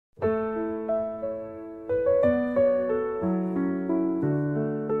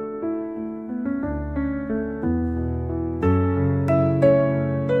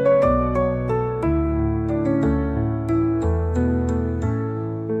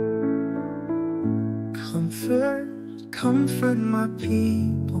comfort my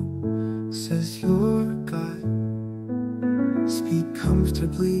people, says your God. Speak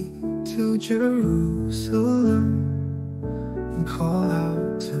comfortably to Jerusalem and call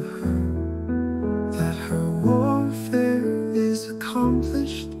out to her that her warfare is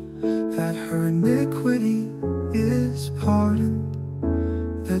accomplished, that her iniquity is pardoned,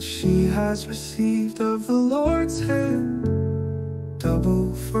 that she has received of the Lord's hand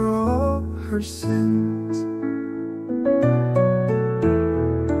double for all her sins.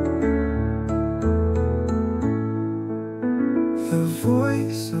 The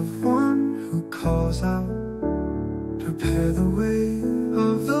voice of one who calls out, prepare the way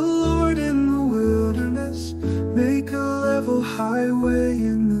of the Lord in the wilderness, make a level highway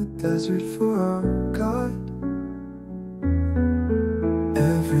in the desert for our God.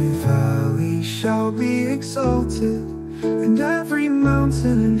 Every valley shall be exalted, and every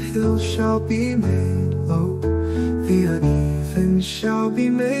mountain and hill shall be made low. The uneven shall be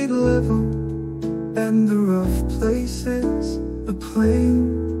made level, and the rough places a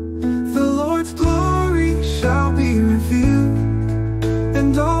plain. The Lord's glory shall be revealed,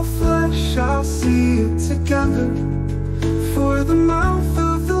 and all flesh shall see it together. For the mouth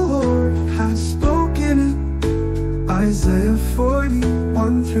of the Lord has spoken it. Isaiah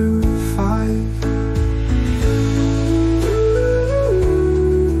 41:5.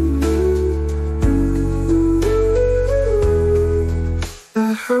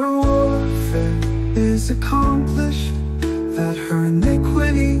 That her warfare is accomplished, that her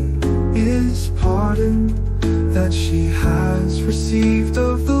iniquity is pardoned, that she has received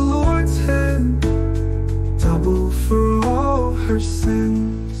of the Lord's hand double for all her sins.